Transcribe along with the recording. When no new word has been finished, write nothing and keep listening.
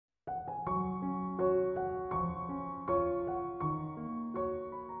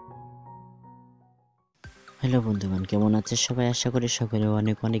Hello বন্ধুগণ, কেমন আছো সবাই? আশা করি সকলে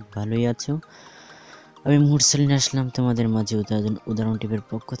অনেক অনেক ভালোই আছো। আমি মুরসালিন আসলাম তোমাদের মাঝে উদাহরণ টিভির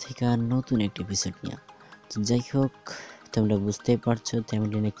পক্ষ থেকে আর নতুন একটি এপিসোড নিয়ে। তো যাই হোক, তোমরা বুঝতেই পারছো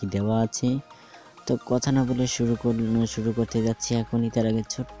থাম্বনেইলে কি দেওয়া আছে। তো কথা না বলে শুরু করতে যাচ্ছি এখনই। তার আগে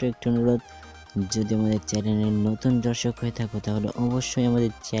ছোট্ট একটু অনুরোধ, যদি আমাদের চ্যানেলের নতুন দর্শক হয়ে থাকো তাহলে অবশ্যই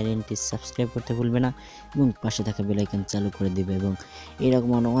আমাদের চ্যানেলটি সাবস্ক্রাইব করতে ভুলবে না এবং পাশে থাকা বেল আইকন চালু করে দিবে, এবং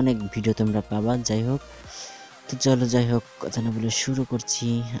এরকম অনেক ভিডিও তোমরা পাবা। যাই হোক, তো চলো, যাই হোক, কথা না বলে শুরু করছি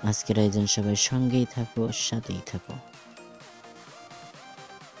আজকের আয়োজন। সবাই সঙ্গেই থাকো, সাথেই থাকো।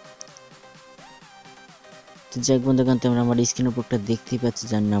 তো যাই হোক বন্ধুগণ, তোমরা আমার স্ক্রিন উপরটা দেখতেই পাচ্ছ,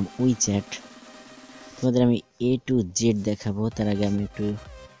 যার নাম উইচ্যাট। তোমাদের আমি A to Z দেখাবো। তার আগে আমি একটু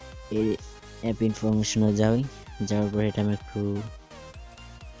অ্যাপ ইনফরমেশনে যাওয়ার পরে এটা আমি একটু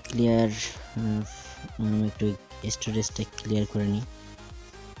ক্লিয়ার একটু স্টোরেজটা ক্লিয়ার করে নিই।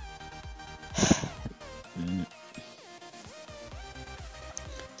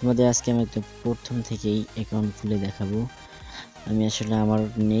 তোমাদের আজকে আমি একদম প্রথম থেকেই অ্যাকাউন্ট খুলে দেখাবো। আমি আসলে আমার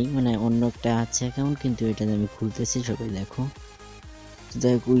নেই, মানে অন্য একটা আছে অ্যাকাউন্ট, কিন্তু এটা আমি খুলতেছি, সবাই দেখো। তো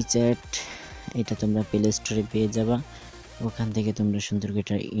যাই হোক, উইচ্যাট এটা তোমরা প্লে স্টোরে পেয়ে যাবা। ওখান থেকে তোমরা সুন্দর করে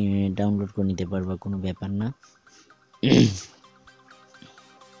এটা ডাউনলোড করে নিতে পারবা, কোনো ব্যাপার না।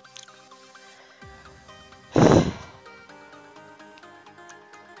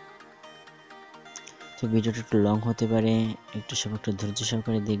 তো ভিডিওটা একটু লং হতে পারে, একটু সব একটু ধৈর্য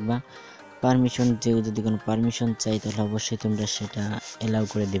সহকারে দেখবা। পারমিশন, যদি কোনো পারমিশন চাই তাহলে অবশ্যই তোমরা সেটা এলাও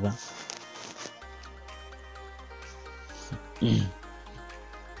করে দিবা।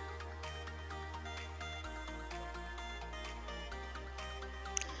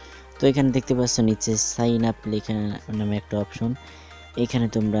 তো এখানে দেখতে পাচ্ছ নিচে সাইন আপ লেখা নামে একটা অপশন, এখানে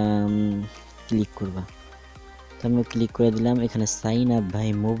তোমরা ক্লিক করবা। তো আমি ক্লিক করে দিলাম। এখানে সাইন আপ বাই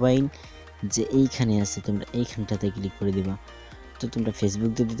মোবাইল যে এইখানে আছে, তোমরা এইখানটাতে ক্লিক করে দিবা। তো তোমরা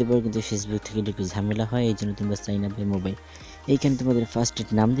ফেসবুক দিয়ে দিতে পারো, কিন্তু ফেসবুক থেকে একটু ঝামেলা হয়, এই জন্য তোমরা সাইন আপ বাই মোবাইল। এইখানে তোমাদের ফার্স্ট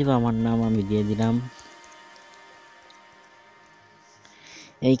নাম দিবা। আমার নাম আমি দিয়ে দিলাম।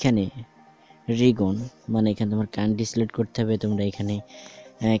 এইখানে রিগন, মানে এখানে তোমার কান্ট্রি সিলেক্ট করতে হবে। তোমরা এখানে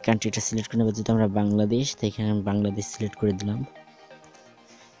কান্ট্রিটা সিলেক্ট করে নেবে। যেহেতু আমরা বাংলাদেশ, তো এখানে আমি বাংলাদেশ সিলেক্ট করে দিলাম।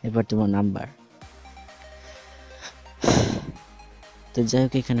 এবার তোমার নাম্বার। তো যাই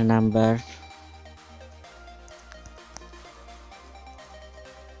হোক, এখানে নাম্বার,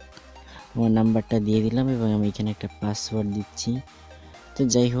 আমার নাম্বারটা দিয়ে দিলাম এবং আমি এখানে একটা পাসওয়ার্ড দিচ্ছি। তো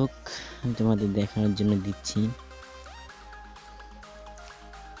যাই হোক, আমি তোমাদের দেখানোর জন্য দিচ্ছি।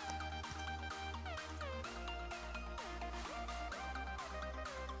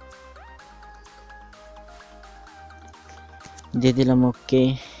 দিয়ে দিলাম ওকে।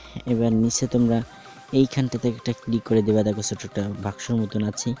 এবার নিচে তোমরা এইখানটাতে একটা ক্লিক করে দেবা। দেখো ছোট একটা বাক্সর মতন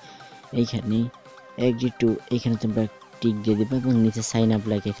আছে, এইখানে এগ্রি টু, এইখানে তোমরা টিক দিয়ে দিবা এবং নিচে সাইন আপ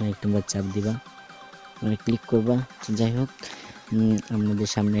লাইক এখানে তোমরা চাপ দিবা, মানে ক্লিক করবা। তো যাই হোক, আমাদের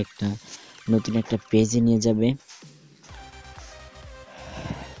সামনে একটা নতুন একটা পেজে নিয়ে যাবে।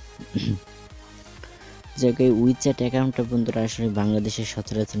 জায়গায় উইচ্যাট অ্যাকাউন্টটা বন্ধুরা আসলে বাংলাদেশের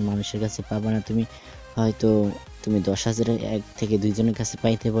সচরাচর মানুষের কাছে পাবা না। হয়তো তুমি 10,000 এক থেকে 2 জনের কাছে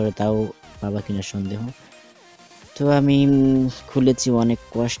পাইতে পারো, তাও পাবা কিনা সন্দেহ। তো আমি খুলেছি অনেক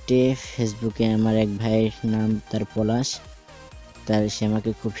কষ্টে। ফেসবুকে আমার এক ভাইয়ের নাম, তার পলাশ, সে আমাকে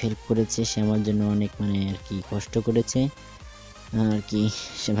খুব হেল্প করেছে। সে আমার জন্য অনেক, মানে আর কি, কষ্ট করেছে আর কি।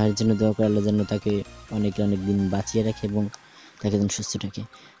 সে ভাইয়ের জন্য দোয়া করে, আল্লাহ যেন তাকে অনেক অনেক দিন বাঁচিয়ে রাখে এবং তাকে যেন সুস্থ রাখে।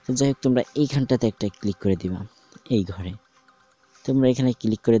 তো যাই হোক, তোমরা এইখানটাতে একটা ক্লিক করে দিবা। এই ঘরে তোমরা এখানে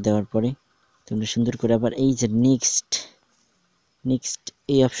ক্লিক করে দেওয়ার পরে তোমরা সুন্দর করে আবার এই যে নেক্সট নেক্সট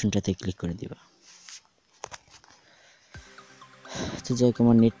এই অপশনটাতে ক্লিক করে দিবা। তো যাই হোক,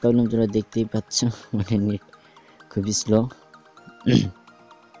 আমার নেট প্রবলেম তোমরা দেখতেই পাচ্ছ, মানে নেট খুবই স্লো।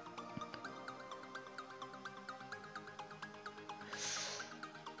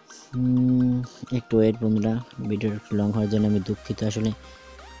 একটু ওয়েট বন্ধুরা, ভিডিওটা একটু লং হওয়ার জন্য আমি দুঃখিত। আসলে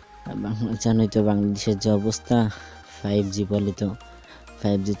জানোই তো বাংলাদেশের যে অবস্থা, 5G বলে তো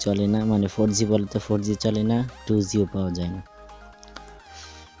 5G চলে না, মানে 4G বলে তো 4G চলে না, 2Gও পাওয়া যায় না।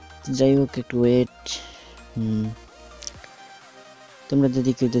 যাই হোক, একটু ওয়েট। তোমরা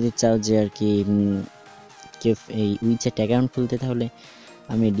কেউ যদি চাও যে আর কি কেউ এই উইচ্যাট অ্যাকাউন্ট খুলতে, তাহলে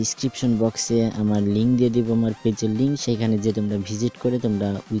আমি ডিসক্রিপশন বক্সে আমার লিঙ্ক দিয়ে দিব, আমার পেজের লিঙ্ক। সেখানে যে তোমরা ভিজিট করে তোমরা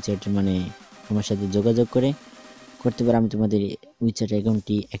উইচ্যাট, মানে আমার সাথে যোগাযোগ করতে পারো। আমি তোমাদের উইচ্যাট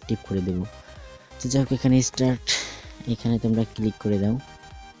অ্যাকাউন্টটি অ্যাক্টিভ করে দেবো। তো যাই হোক, এখানে স্টার্ট, এখানে তোমরা ক্লিক করে দাও।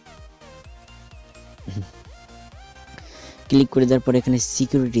 ক্লিক করে দেওয়ার পর এখানে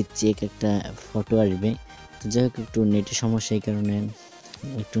সিকিউরিটি চেক একটা ফটো আসবে। তো যাই হোক, একটু নেটের সমস্যা, এই কারণে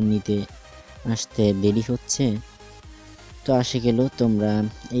একটু নিতে আসতে দেরি হচ্ছে। তো আসে গেল, তোমরা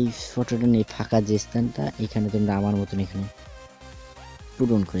এই ফটোটা নিয়ে ফাঁকা যে স্থানটা এখানে তোমরা আমার মতন এখানে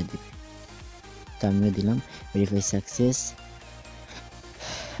পূরণ করে দিবে। তো আমিও দিলাম ভেরিফাই সাকসেস।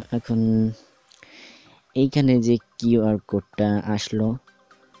 এখন এইখানে যে কিউআর কোডটা আসলো,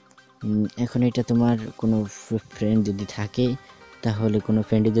 এখন এটা তোমার কোনো ফ্রেন্ড যদি থাকে, তাহলে কোনো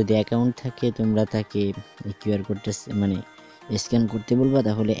ফ্রেন্ডের যদি অ্যাকাউন্ট থাকে তোমরা তাকে এই কিউআর কোডটা মানে স্ক্যান করতে বলবা,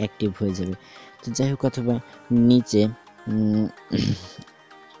 তাহলে অ্যাক্টিভ হয়ে যাবে। তো যাই হোক, অথবা নিচে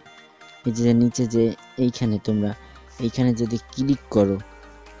এই যে নিচে যে এইখানে তোমরা এইখানে যদি ক্লিক করো,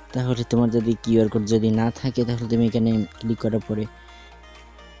 তাহলে তোমার যদি কিউআর কোড যদি না থাকে, তাহলে তুমি এখানে ক্লিক করার পরে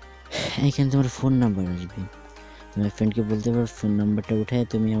এখানে তোমার ফোন নাম্বার আসবে। তোমার ফ্রেন্ডকে বলতে পারো ফোন নাম্বারটা উঠায়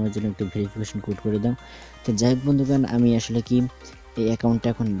তুমি আমার জন্য একটু ভেরিফিকেশন কোড করে দাও। তো যাই হোক বন্ধুগণ, আমি আসলে কি এই অ্যাকাউন্টটা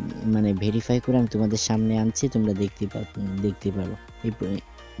এখন মানে ভেরিফাই করে আমি তোমাদের সামনে আনছি, তোমরা দেখতে পারো। এই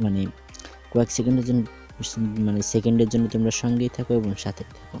মানে কয়েক সেকেন্ডের জন্য, মানে সেকেন্ডের জন্য তোমরা সঙ্গেই থাকো এবং সাথে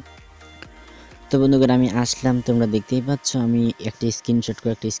থাকো। তো বন্ধুগণ, আমি আসলাম, তোমরা দেখতেই পাচ্ছ আমি একটা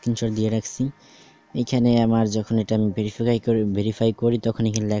স্ক্রিনশট দিয়ে রাখছি। এখানে আমার যখন এটা আমি ভেরিফাই করি তখন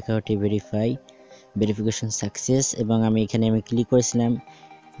এখানে লেখা ওঠে ভেরিফিকেশন সাকসেস, এবং আমি এখানে ক্লিক করেছিলাম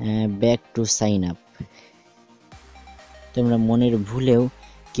ব্যাক টু সাইন আপ। তোমরা মনের ভুলেও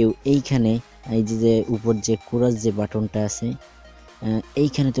কেউ এইখানে এই যে উপর যে ক্রস যে বাটনটা আছে,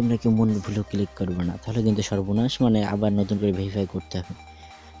 এইখানে তোমরা কেউ মনের ভুলেও ক্লিক করবে না, তাহলে কিন্তু সর্বনাশ, মানে আবার নতুন করে ভেরিফাই করতে হবে।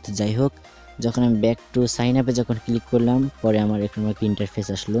 তো যাই হোক, যখন আমি ব্যাক টু সাইন আপে যখন ক্লিক করলাম, পরে আমার এখানে একটা ইন্টারফেস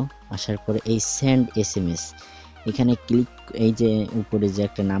আসলো। আসার পরে এই সেন্ড এসএমএস এখানে ক্লিক, এই যে উপরে যে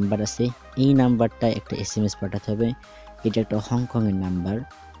একটা নাম্বার আছে, এই নাম্বারটা একটা এসএমএস পাঠাতে হবে। এটা একটা হংকংয়ের নাম্বার।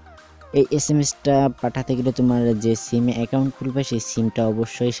 এই এসএমএসটা পাঠাতে গেলে তোমার যে সিমে অ্যাকাউন্ট খুলবে সেই সিমটা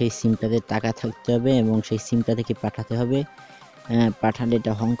অবশ্যই সেই সিমটাতে টাকা থাকতে হবে এবং সেই সিমটা থেকে পাঠাতে হবে। পাঠালে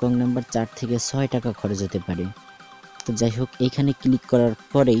এটা হংকং নাম্বার 4 থেকে 6 টাকা খরচ হতে পারে। তো যাই হোক, এইখানে ক্লিক করার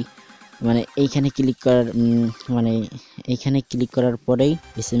পরেই মানে এইখানে ক্লিক করার মানে এইখানে ক্লিক করার পরেই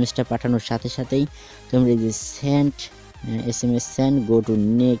এসএমএসটা পাঠানোর সাথে সাথেই তোমরা এই যে send SMS send go to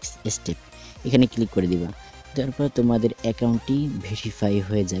next step এখানে ক্লিক করে দিবা। তারপর তোমাদের অ্যাকাউন্টটি ভেরিফাই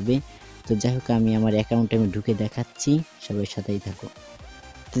হয়ে যাবে। তো যাই হোক, আমি আমার অ্যাকাউন্টে ঢুকে দেখাচ্ছি, সবাই সাথেই থাকো।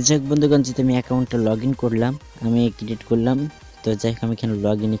 তো যাই হোক বন্ধুগণ, যেহেতু আমি অ্যাকাউন্টটা লগ ইন করলাম, আমি ক্রিয়েট করলাম। তো যাই হোক, আমি এখানে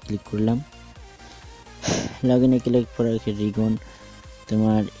লগ ইনে ক্লিক করলাম। লগ ইনে ক্লিক করার রিগন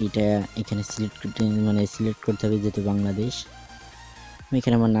তোমার এটা এখানে সিলেক্ট করতে হবে, যেহেতু বাংলাদেশ। আমি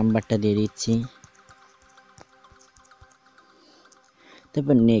এখানে আমার নাম্বারটা দিয়ে দিচ্ছি।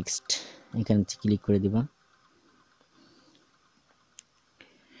 তারপর নেক্সট এখানে ক্লিক করে দিবা।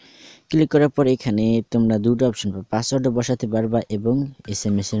 ক্লিক করার পর এখানে তোমরা দুটো অপশন পাবে, পাসওয়ার্ডও বসাতে পারবা এবং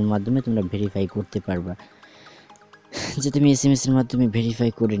এসএমএস এর মাধ্যমে তোমরা ভেরিফাই করতে পারবা। যে তুমি এসএমএস এর মাধ্যমে ভেরিফাই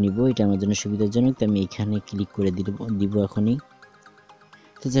করে নিব, এটা আমার জন্য সুবিধাজনক, তো আমি এখানে ক্লিক করে দিব এখনই।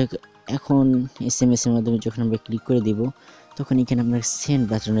 তো যাই হোক, এখন এসএমএস এর মাধ্যমে যখন আমরা ক্লিক করে দিব, তখন এখানে আমরা সেন্ড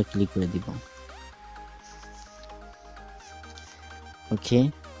বাটনে ক্লিক করে দিব। ওকে,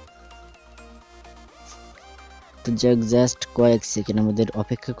 তো জাস্ট কয়েক সেকেন্ড আমাদের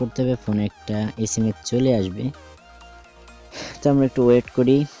অপেক্ষা করতে হবে, ফোনে একটা এসএমএস চলে আসবে। তো আমরা একটু ওয়েট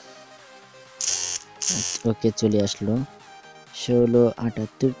করি। ওকে, চলে আসলো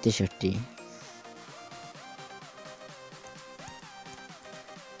 167863।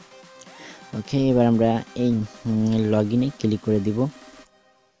 ওকে, এবার আমরা এই লগ ইনে ক্লিক করে দিব।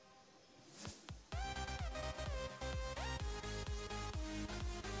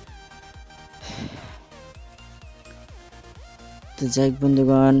 তো যাই হোক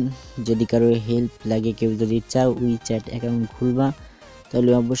বন্ধুগণ, যদি কারো হেল্প লাগে, কেউ যদি চাও উইচ্যাট অ্যাকাউন্ট খুলবা, তাহলে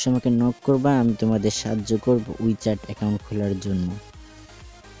অবশ্যই আমাকে নক করবা, আমি তোমাদের সাহায্য করব উইচ্যাট অ্যাকাউন্ট খোলার জন্য।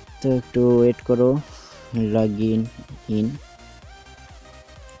 তো একটু ওয়েট করো, লগ ইন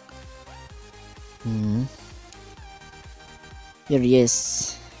ইয়েস,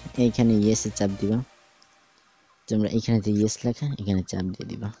 এইখানে ইয়েসে চাপ দিবা। তোমরা এখানে যে ইয়েস লেখা এখানে চাপ দিয়ে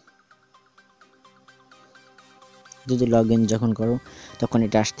দিবা। যদি লগ ইন যখন করো তখন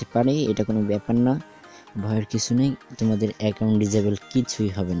এটা আসতে পারে, এটা কোনো ব্যাপার না, ভয়ের কিছু নেই, তোমাদের অ্যাকাউন্ট ডিজেবল কিছুই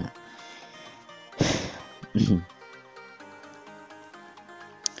হবে না।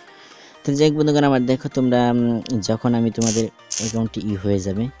 তো যাই হোক বন্ধুগণ, আমার দেখো তোমরা যখন আমি তোমাদের অ্যাকাউন্টটি হয়ে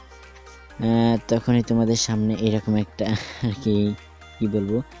যাবে, তখনই তোমাদের সামনে এরকম একটা আর কি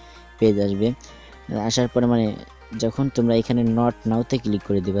বলবো পেজ আসবে। আসার পরে মানে যখন তোমরা এখানে নট নাওতে ক্লিক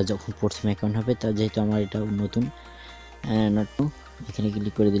করে দিবা যখন প্রথম অ্যাকাউন্ট হবে, তো যেহেতু আমার এটা নতুন, নট নাও এখানে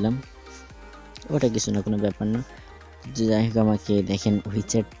ক্লিক করে দিলাম। ওটা কিছু না, কোনো ব্যাপার না। যাই হোক, আমাকে দেখেন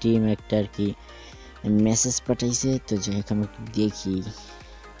উইচ্যাট টিম একটা আর কি মেসেজ পাঠাইছে। তো যাই হোক, আমি একটু দেখি।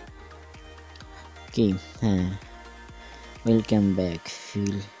 কি হ্যাঁ, welcome back,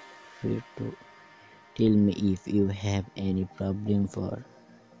 feel free to tell me if you have any problem for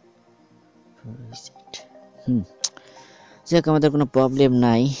যাক, আমাদের কোনো প্রবলেম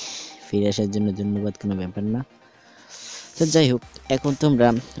নাই, ফিরে আসার জন্য ধন্যবাদ, কোনো ব্যাপার না। তো যাই হোক, এখন তোমরা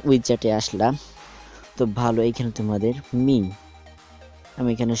উইচ্যাটে আসলা, তো ভালো। এইখানে তোমাদের আমি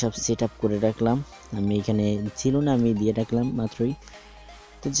এখানে সব সেট আপ করে রাখলাম, আমি এখানে ছিল না, আমি দিয়ে রাখলাম মাত্রই।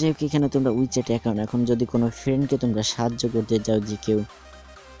 তো যাই হোক, এখানে তোমরা উইচ্যাট অ্যাকাউন্ট, এখন যদি কোনো ফ্রেন্ডকে তোমরা সাহায্য করতে চাও, যে কেউ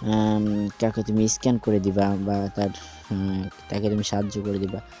কাকে তুমি স্ক্যান করে দিবা বা তাকে তুমি সাহায্য করে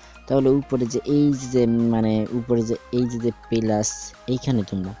দিবা, তাহলে উপরে যে এই যে উপরে যে এই যে প্লাস, এইখানে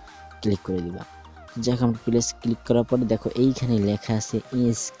তোমরা ক্লিক করে দিবা। যখন প্লাস ক্লিক করার পরে দেখো এইখানে লেখা আছে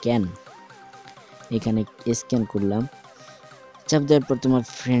স্ক্যান, এখানে স্ক্যান করলাম। চাপ দেওয়ার পর তোমার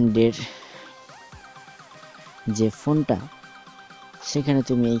ফ্রেন্ডের যে ফোনটা, সেখানে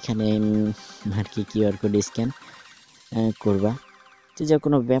তুমি এইখানে আর কি কিউআর কোড স্ক্যান করবা। তো যা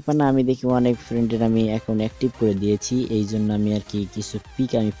কোনো ব্যাপার না, আমি দেখি অনেক ফ্রেন্ডের আমি এখন অ্যাক্টিভ করে দিয়েছি, এই জন্য আমি আর কি কিছু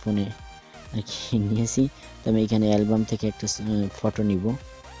পিক আমি ফোনে আর কি নিয়েছি। তো আমি এখানে অ্যালবাম থেকে একটা ফটো নিব।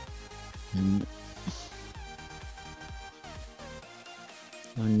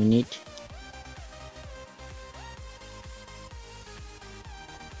 1 মিনিট।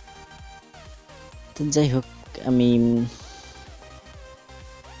 তো যাই হোক, আমি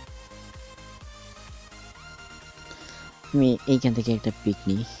এইখান থেকে একটা পিক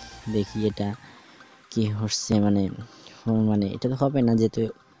নিই, দেখি এটা কি হচ্ছে। মানে এটা তো হবে না, যেহেতু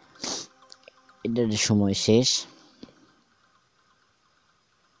এটার সময় শেষ।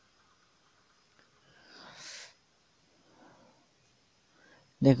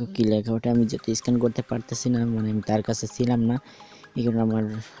 দেখো কি লেখা, ওটা আমি যেহেতু স্ক্যান করতে পারতেছি না, মানে আমি তার কাছে ছিলাম না, এই কারণে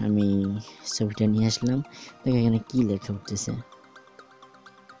আমি ছবিটা নিয়ে আসলাম। দেখো এখানে কি লেখা উঠতেছে,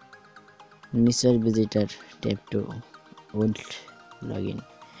 নিশ্চয় visitor tap two old login,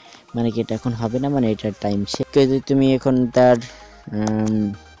 মানে কি এটা এখন হবে না, মানে এটার টাইম শেষ। যদি তুমি এখন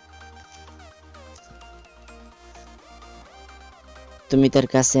তুমি তার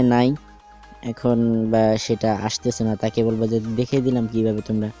কাছে নাই এখন, বা সেটা আসতেছে না, তাকে বলবা যে দেখিয়ে দিলাম কিভাবে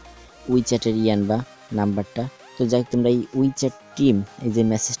তোমরা উইচ্যাটের আনবা নাম্বারটা। তো যাই, তোমরা এই উইচ্যাট টিম, এই যে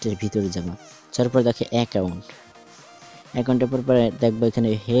মেসেজটার ভিতরে যাবা, তারপর দেখো অ্যাকাউন্টের পর দেখবো এখানে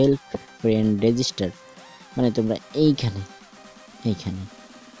হেল্প ফ্রেন্ড রেজিস্টার, মানে তোমরা এইখানে এইখানে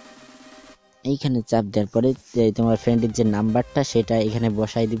এইখানে চাপ দেওয়ার পরে তোমার ফ্রেন্ডের যে নাম্বারটা সেটা এখানে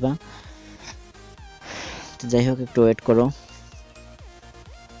বসাই দিবা। তো যাই হোক, একটু ওয়েট করো,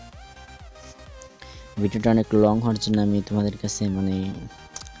 ভিডিওটা অনেক লং হওয়ার জন্য আমি তোমাদের কাছে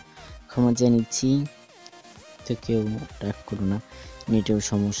ক্ষমা চেয়ে নিচ্ছি। তো কেউ রাগ করো না, নেটেও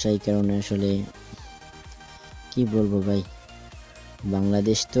সমস্যা, এই কারণে আসলে কি বলবো ভাই,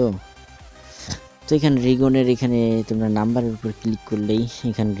 বাংলাদেশ তো এখানে এখানে তোমরা নাম্বারের উপর ক্লিক করলেই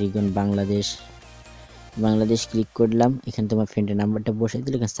এখানে রিগন বাংলাদেশ ক্লিক করলাম, এখানে তোমার ফ্রেন্ডের নাম্বারটা বসাই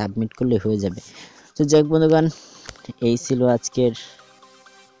দিলে এখানে সাবমিট করলে হয়ে যাবে। তো যাক বন্ধুগণ, এই ছিল আজকের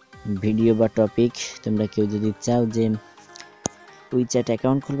ভিডিও বা টপিক। তোমরা কেউ যদি চাও যে উইচ্যাট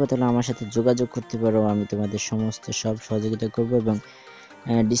অ্যাকাউন্ট খুলবো, তাহলে আমার সাথে যোগাযোগ করতে পারো, আমি তোমাদের সমস্ত সব সহযোগিতা করবো। এবং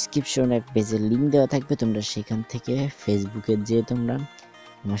ডিসক্রিপশনে এক পেজের লিঙ্ক দেওয়া থাকবে, তোমরা সেখান থেকে ফেসবুকে যেয়ে তোমরা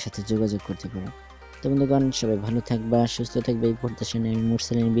আমার সাথে যোগাযোগ করতে পারো। তো বন্ধুগণ, সবাই ভালো থাকবা, সুস্থ থাকবে, এই প্রত্যাশা নিয়ে আমি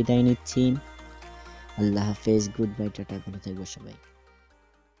মুরসালিন বিদায় নিচ্ছি। আল্লাহ হাফেজ, গুড বাই, টাটা, ভালো থাকবে সবাই।